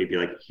say like, maybe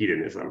like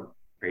hedonism,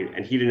 right?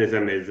 And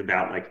hedonism is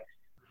about like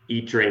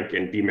eat, drink,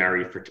 and be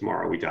merry, for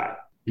tomorrow we die.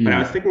 But I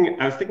was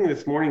thinking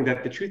this morning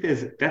that the truth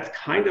is that's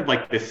kind of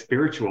like the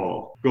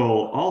spiritual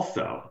goal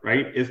also,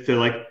 right?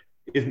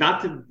 Is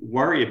not to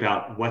worry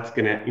about what's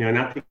gonna,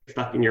 not to get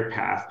stuck in your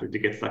past or to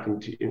get stuck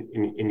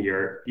in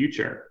your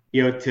future,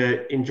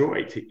 to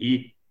enjoy, to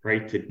eat,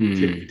 right?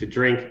 To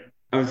drink.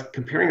 I was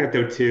comparing that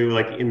though to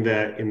like in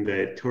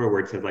the Torah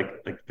where it says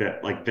like the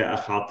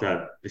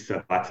achalta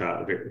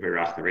v'sabata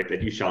v'rachta, right?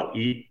 That you shall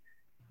eat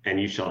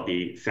and you shall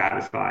be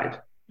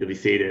satisfied, you'll be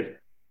sated,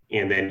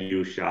 and then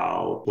you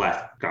shall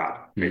bless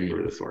God, right,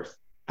 for the source.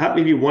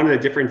 Maybe one of the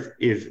difference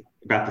is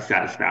about the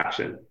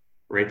satisfaction,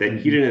 right? That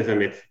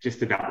hedonism, it's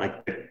just about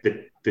like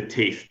the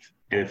taste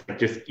and it's like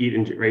just eat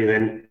and right. And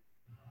then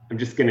I'm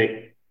just going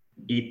to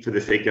eat for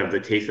the sake of the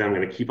taste that I'm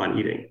going to keep on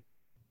eating,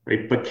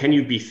 right? But can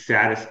you be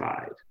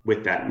satisfied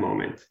with that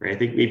moment, right? I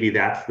think maybe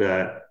that's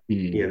the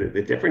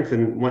the difference.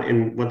 And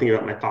one thing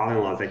about my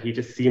father-in-law is that he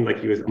just seemed like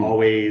he was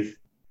always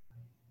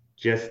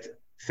just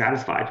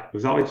satisfied. It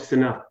was always just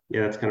enough.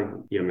 Yeah, that's kind of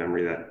a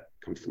memory that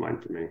comes to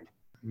mind for me.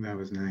 That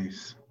was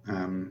nice.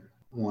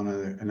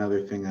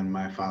 Another thing on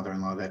my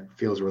father-in-law that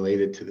feels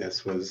related to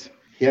this was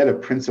he had a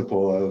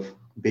principle of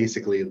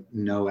basically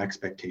no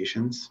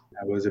expectations.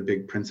 That was a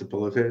big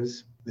principle of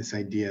his. This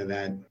idea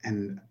that,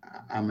 and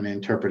I'm going to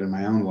interpret it in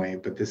my own way,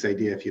 but this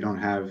idea, if you don't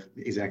have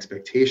these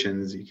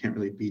expectations, you can't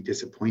really be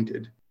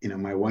disappointed.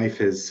 My wife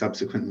has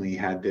subsequently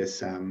had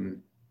this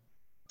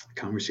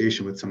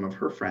conversation with some of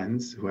her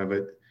friends who have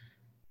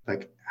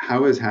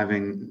how is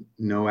having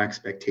no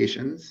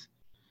expectations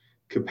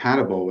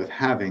compatible with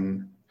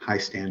having high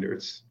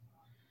standards?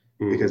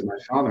 Because my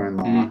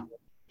father-in-law,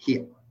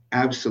 he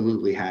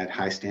absolutely had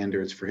high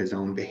standards for his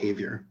own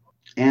behavior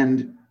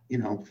and,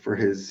 for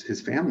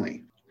his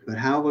family. But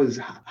how was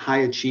high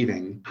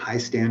achieving, high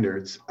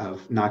standards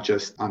of not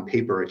just on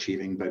paper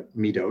achieving, but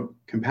midot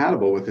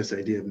compatible with this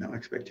idea of no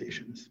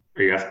expectations?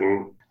 Are you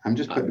asking? I'm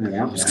just putting it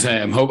out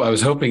there. I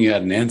was hoping you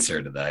had an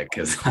answer to that,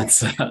 because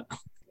that's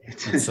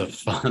a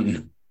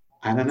fun.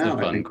 I don't know. It's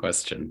a fun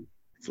question.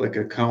 It's like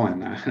a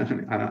koan.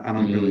 I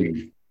don't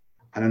really.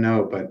 I don't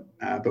know,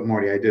 but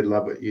Morty, I did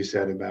love what you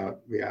said about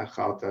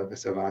v'achalta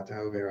v'savata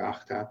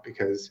u'verachta,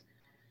 because,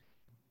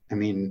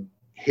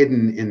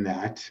 hidden in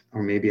that,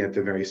 or maybe at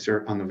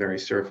the on the very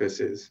surface,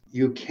 is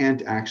you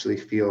can't actually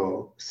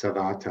feel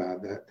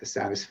savata, the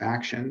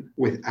satisfaction,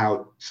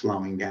 without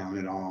slowing down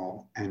at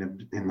all,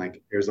 and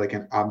there's like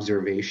an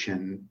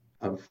observation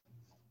of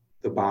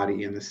the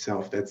body and the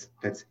self that's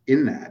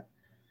in that,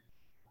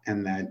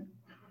 and that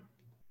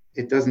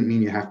it doesn't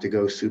mean you have to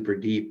go super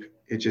deep.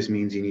 It just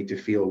means you need to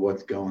feel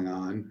what's going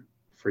on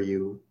for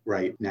you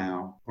right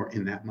now or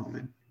in that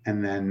moment.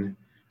 And then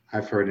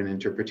I've heard an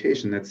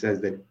interpretation that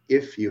says that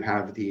if you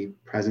have the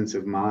presence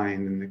of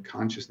mind and the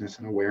consciousness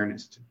and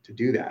awareness to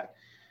do that,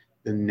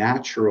 the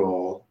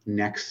natural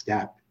next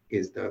step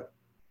is the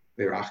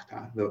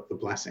verachta, the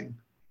blessing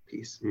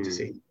piece,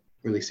 to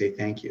really say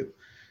thank you.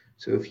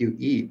 So if you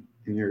eat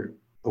and you're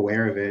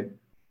aware of it,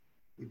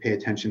 you pay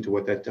attention to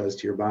what that does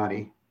to your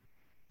body,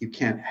 you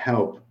can't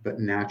help but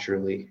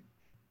naturally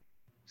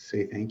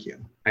say thank you.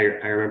 I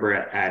remember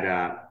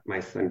at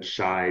my son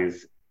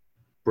Shai's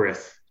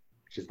bris,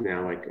 which is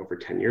now like over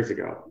 10 years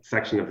ago,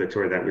 section of the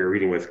Torah that we were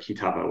reading was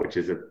Kitava,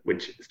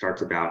 which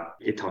talks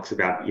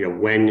about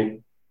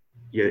when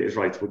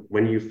Israelites,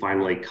 when you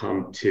finally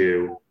come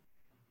to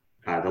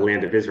the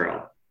land of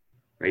Israel,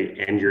 right,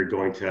 and you're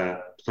going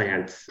to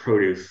plant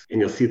produce,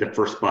 and you'll see the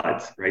first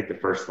buds, right, the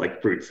first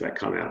fruits that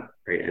come out,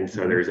 right, and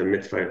so there's a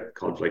mitzvah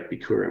called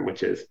Bikurim,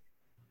 which is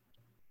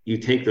you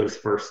take those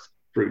first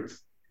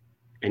fruits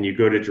and you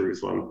go to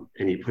Jerusalem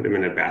and you put them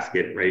in a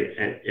basket, right?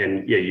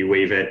 And you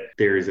wave it.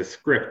 There is a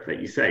script that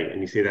you say, and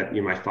you say that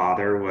my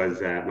father was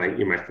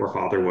my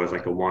forefather was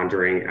like a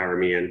wandering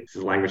Aramean. This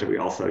is a language that we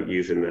also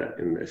use in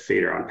the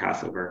Seder on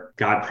Passover.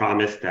 God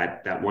promised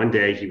that one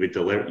day He would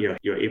deliver.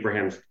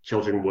 Abraham's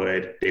children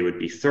they would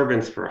be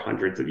servants for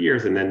hundreds of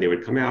years, and then they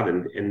would come out,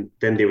 and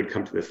then they would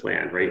come to this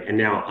land, right? And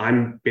now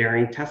I'm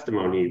bearing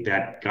testimony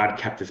that God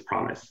kept His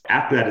promise.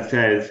 After that, it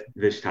says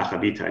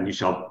 "V'shtachavita,"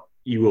 and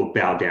you will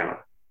bow down.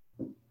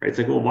 Right? It's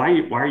like, well, why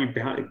are you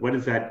bound? What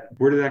is that?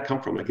 Where did that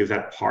come from? Is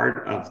that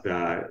part of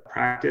the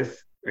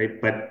practice?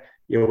 Right. But,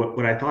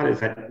 what I thought is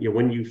that,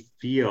 when you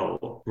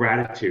feel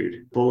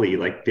gratitude fully,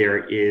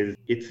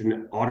 it's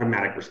an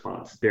automatic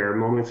response. There are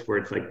moments where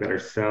it's that are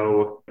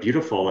so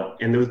beautiful.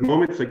 And those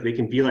moments, they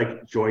can be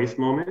joyous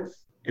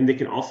moments, and they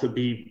can also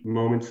be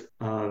moments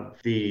of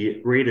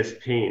the greatest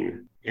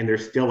pain. And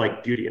there's still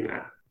beauty in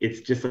that.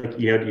 It's just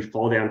you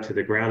fall down to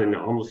the ground, and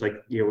almost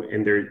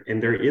and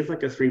there is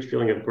a strange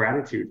feeling of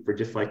gratitude for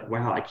just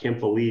wow, I can't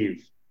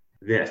believe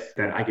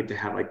that I get to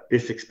have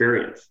this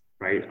experience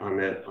right on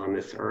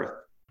this earth.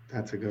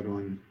 That's a good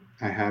one.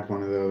 I had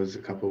one of those a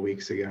couple of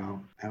weeks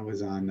ago. I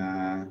was on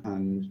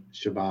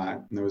Shabbat,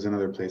 and there was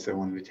another place I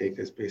wanted to take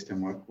this based on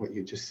what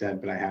you just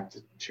said, but I have to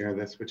share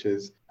this, which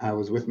is I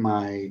was with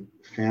my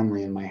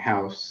family in my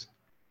house.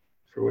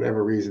 For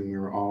whatever reason, we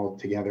were all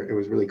together. It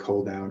was really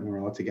cold out, and we were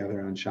all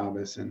together on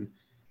Shabbos. And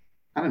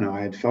I don't know,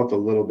 I had felt a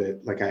little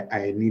bit like I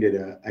had needed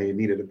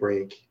a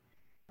break.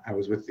 I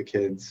was with the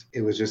kids.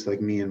 It was just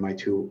me and my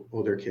two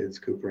older kids,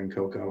 Cooper and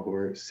Coco, who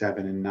were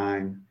 7 and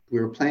 9. We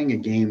were playing a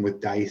game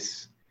with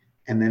dice,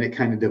 and then it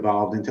kind of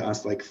devolved into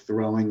us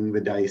throwing the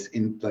dice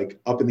in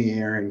up in the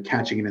air and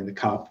catching it in the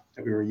cup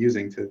that we were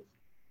using to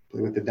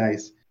play with the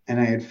dice. And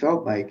I had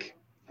felt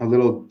a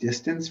little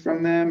distance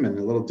from them and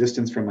a little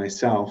distance from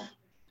myself.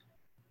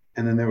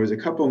 And then there was a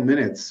couple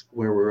minutes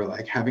where we were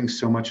having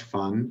so much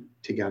fun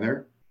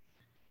together.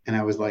 And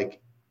I was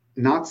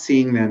not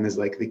seeing them as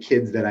the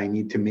kids that I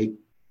need to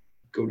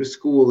go to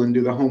school and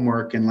do the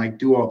homework and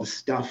do all the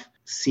stuff,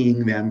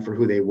 seeing them for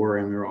who they were.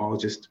 And we were all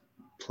just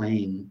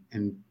playing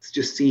and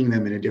just seeing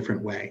them in a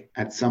different way.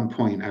 At some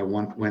point, I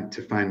went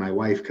to find my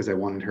wife because I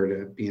wanted her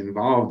to be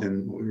involved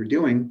in what we were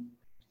doing.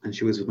 And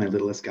she was with my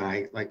littlest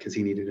guy, like, because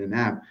he needed a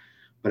nap.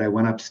 But I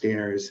went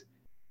upstairs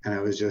and I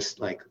was just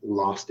like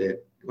lost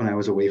it when I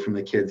was away from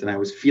the kids, and I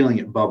was feeling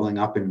it bubbling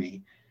up in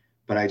me.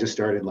 But I just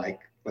started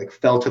like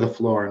fell to the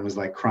floor and was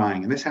like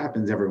crying. And this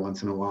happens every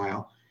once in a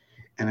while.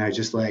 And I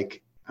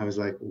was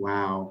like,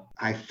 wow,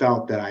 I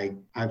felt that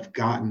I've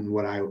gotten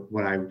what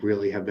I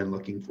really have been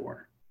looking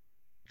for.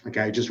 Like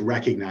I just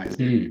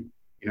recognized it. You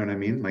know what I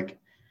mean? Like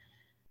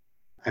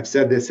I've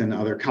said this in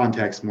other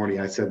contexts, Morty.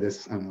 I said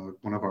this on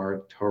one of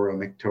our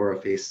Torah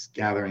Face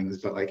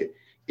gatherings, but like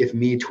if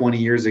me 20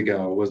 years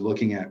ago was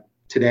looking at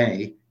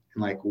today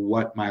and like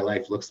what my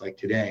life looks like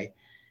today,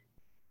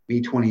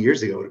 me 20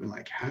 years ago would have been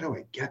like, how do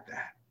I get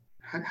that?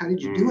 How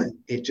did you do it?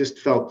 It just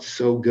felt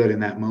so good in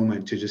that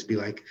moment to just be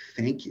like,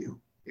 thank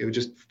you. It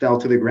just fell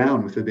to the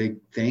ground with a big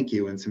thank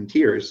you and some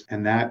tears.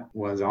 And that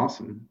was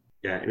awesome.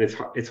 Yeah. And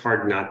it's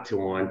hard not to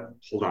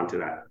hold on to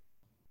that.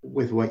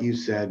 With what you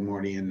said,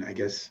 Morty, and I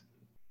guess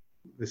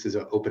this is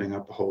opening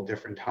up a whole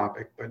different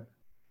topic, but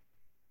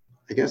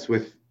I guess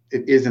it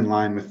is in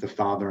line with the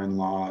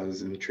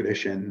father-in-laws and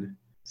tradition.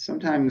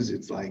 Sometimes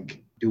it's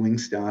like doing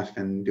stuff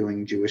and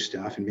doing Jewish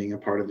stuff and being a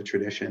part of the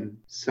tradition.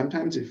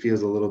 Sometimes it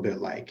feels a little bit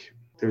like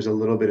there's a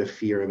little bit of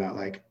fear about,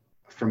 like,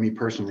 for me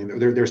personally,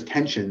 there's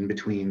tension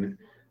between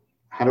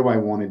how do I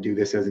want to do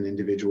this as an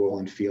individual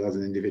and feel as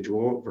an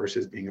individual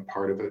versus being a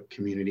part of a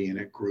community and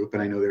a group.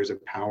 And I know there's a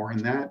power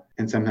in that.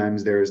 And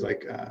sometimes there's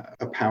like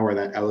a power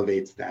that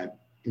elevates that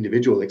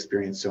individual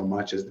experience so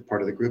much as the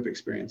part of the group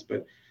experience.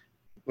 But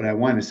what I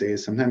want to say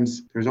is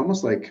sometimes there's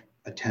almost like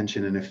a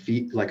tension and a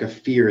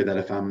fear that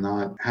if I'm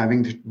not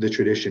having the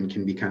tradition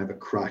can be kind of a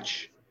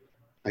crutch,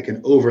 like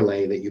an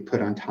overlay that you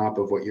put on top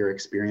of what you're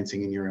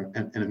experiencing in your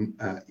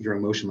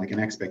emotion, like an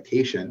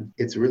expectation.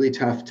 It's really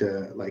tough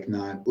to like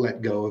not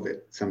let go of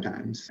it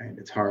sometimes. Right?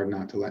 It's hard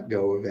not to let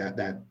go of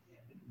that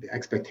the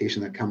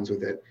expectation that comes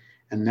with it.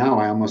 And now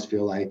I almost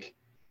feel like,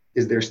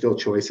 is there still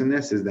choice in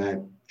this? Is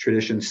that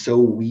tradition so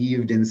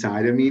weaved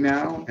inside of me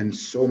now and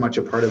so much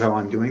a part of how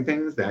I'm doing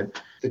things that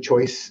the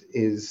choice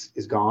is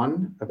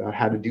gone about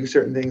how to do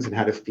certain things and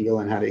how to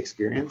feel and how to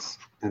experience?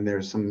 And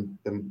there's some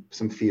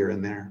fear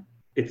in there.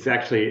 It's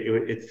actually,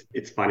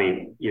 it's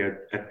funny,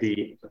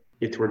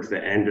 towards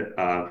the end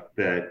of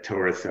the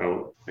Torah.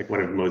 So like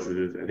one of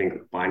Moses', I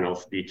think, final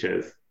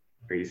speeches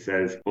where he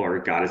says, or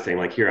God is saying,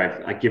 like, here,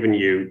 I've given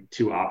you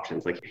two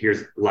options. Like,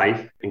 here's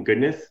life and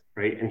goodness,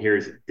 right? And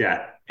here's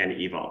death and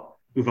evil.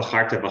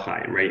 Uvacharta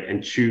b'chaim, right?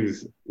 And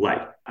choose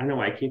life. I don't know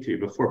why I came to you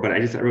before, but I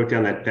wrote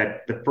down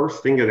that the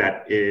first thing of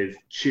that is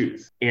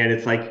choose. And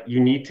it's like, you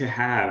need to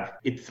have,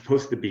 it's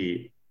supposed to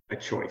be a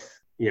choice.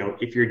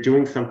 If you're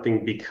doing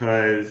something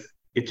because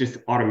it's just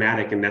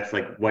automatic and that's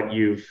like what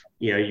you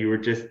were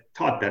just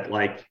taught that,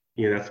 like,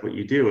 that's what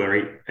you do,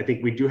 right? I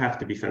think we do have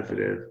to be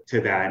sensitive to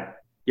that.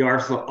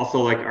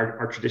 Also like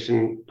our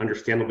tradition,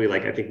 understandably,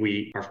 like, I think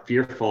we are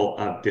fearful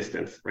of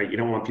distance, right? You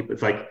don't want people,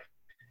 it's like,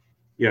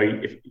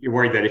 if you're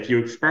worried that if you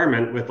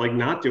experiment with like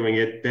not doing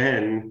it,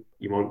 then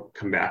you won't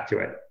come back to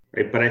it,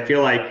 right? But I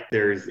feel like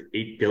there's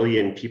 8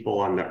 billion people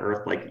on the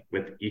earth, like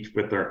each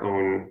with their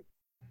own,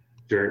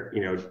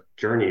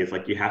 journeys.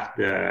 Like, you have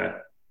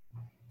to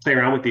play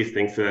around with these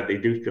things so that they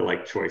do feel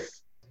like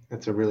choice.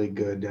 That's a really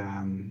good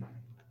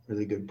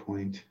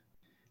point.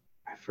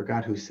 I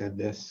forgot who said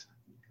this.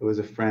 It was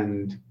a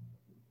friend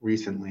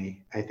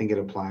recently. I think it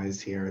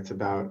applies here. It's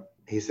about,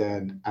 he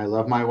said, I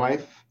love my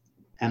wife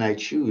and I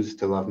choose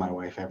to love my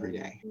wife every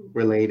day.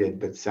 Related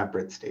but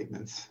separate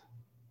statements.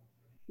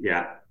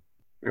 Yeah.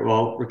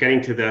 Well, we're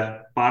getting to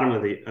the bottom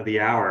of the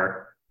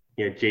hour.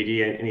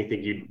 JD,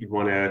 anything you'd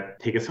want to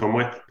take us home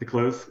with to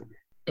close?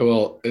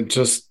 Well,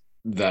 just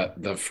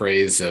that the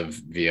phrase of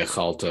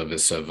V'achalta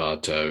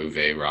v'savata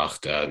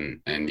uve'rachta,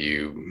 and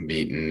you've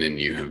eaten and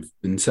you have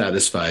been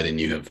satisfied and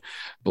you have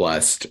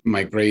blessed.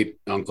 My great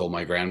uncle,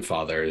 my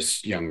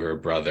grandfather's younger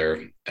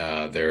brother,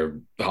 they're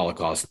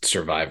Holocaust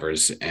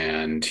survivors,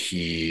 and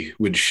he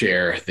would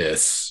share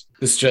this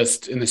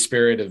just in the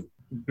spirit of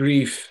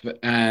grief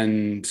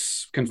and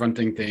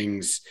confronting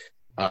things.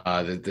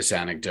 This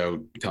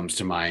anecdote comes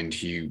to mind.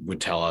 He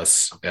would tell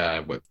us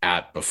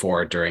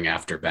before, during,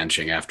 after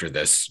benching, after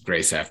this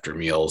grace after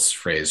meals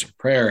phrase of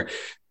prayer,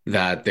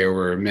 that there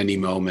were many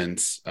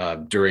moments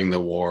during the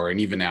war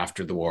and even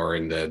after the war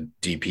in the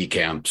DP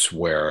camps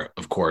where,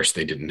 of course,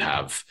 they didn't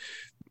have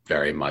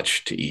very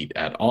much to eat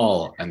at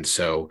all. And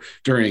so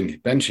during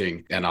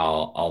benching, and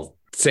I'll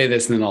say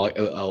this and then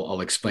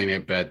I'll explain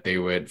it, but they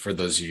would, for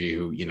those of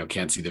you who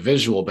can't see the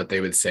visual, but they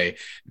would say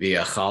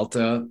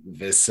v'achalta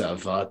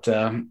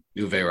v'savata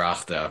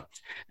uve'rachta,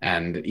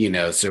 and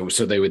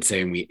so they would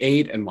say, and we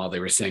ate, and while they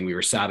were saying we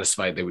were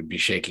satisfied, they would be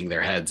shaking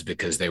their heads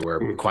because they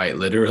were quite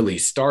literally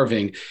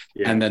starving,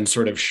 and then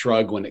sort of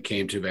shrug when it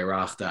came to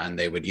ve'rachta, and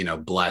they would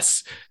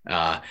bless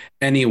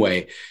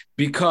anyway.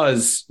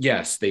 Because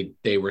yes,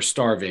 they were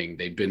starving.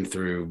 They'd been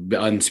through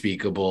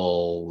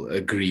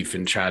unspeakable grief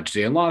and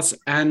tragedy and loss.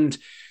 And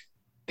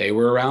they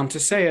were around to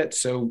say it.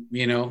 So,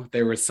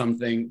 there was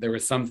something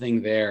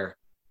there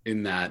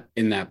in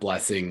that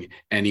blessing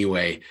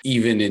anyway,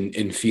 even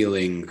in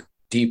feeling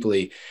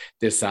deeply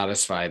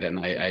dissatisfied. And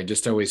I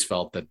just always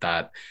felt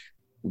that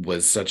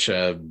was such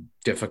a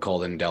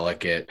difficult and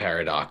delicate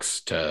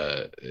paradox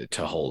to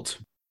hold.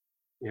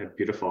 Yeah,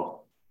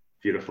 beautiful.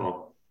 Beautiful.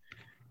 All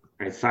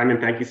right, Simon,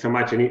 thank you so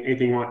much.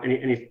 Anything you want,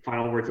 any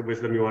final words of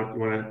wisdom you want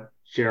to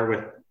share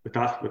with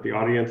us, with the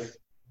audience?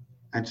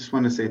 I just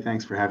want to say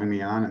thanks for having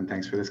me on, and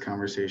thanks for this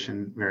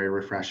conversation. Very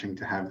refreshing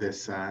to have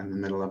this in the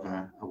middle of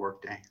a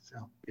work day.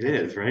 So it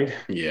is, right?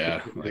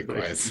 Yeah,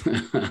 likewise.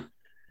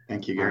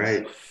 Thank you, guys. All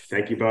right.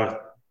 Thank you both.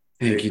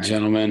 Thank you,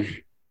 gentlemen.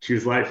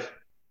 Choose life.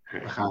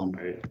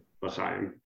 L'chaim. L'chaim.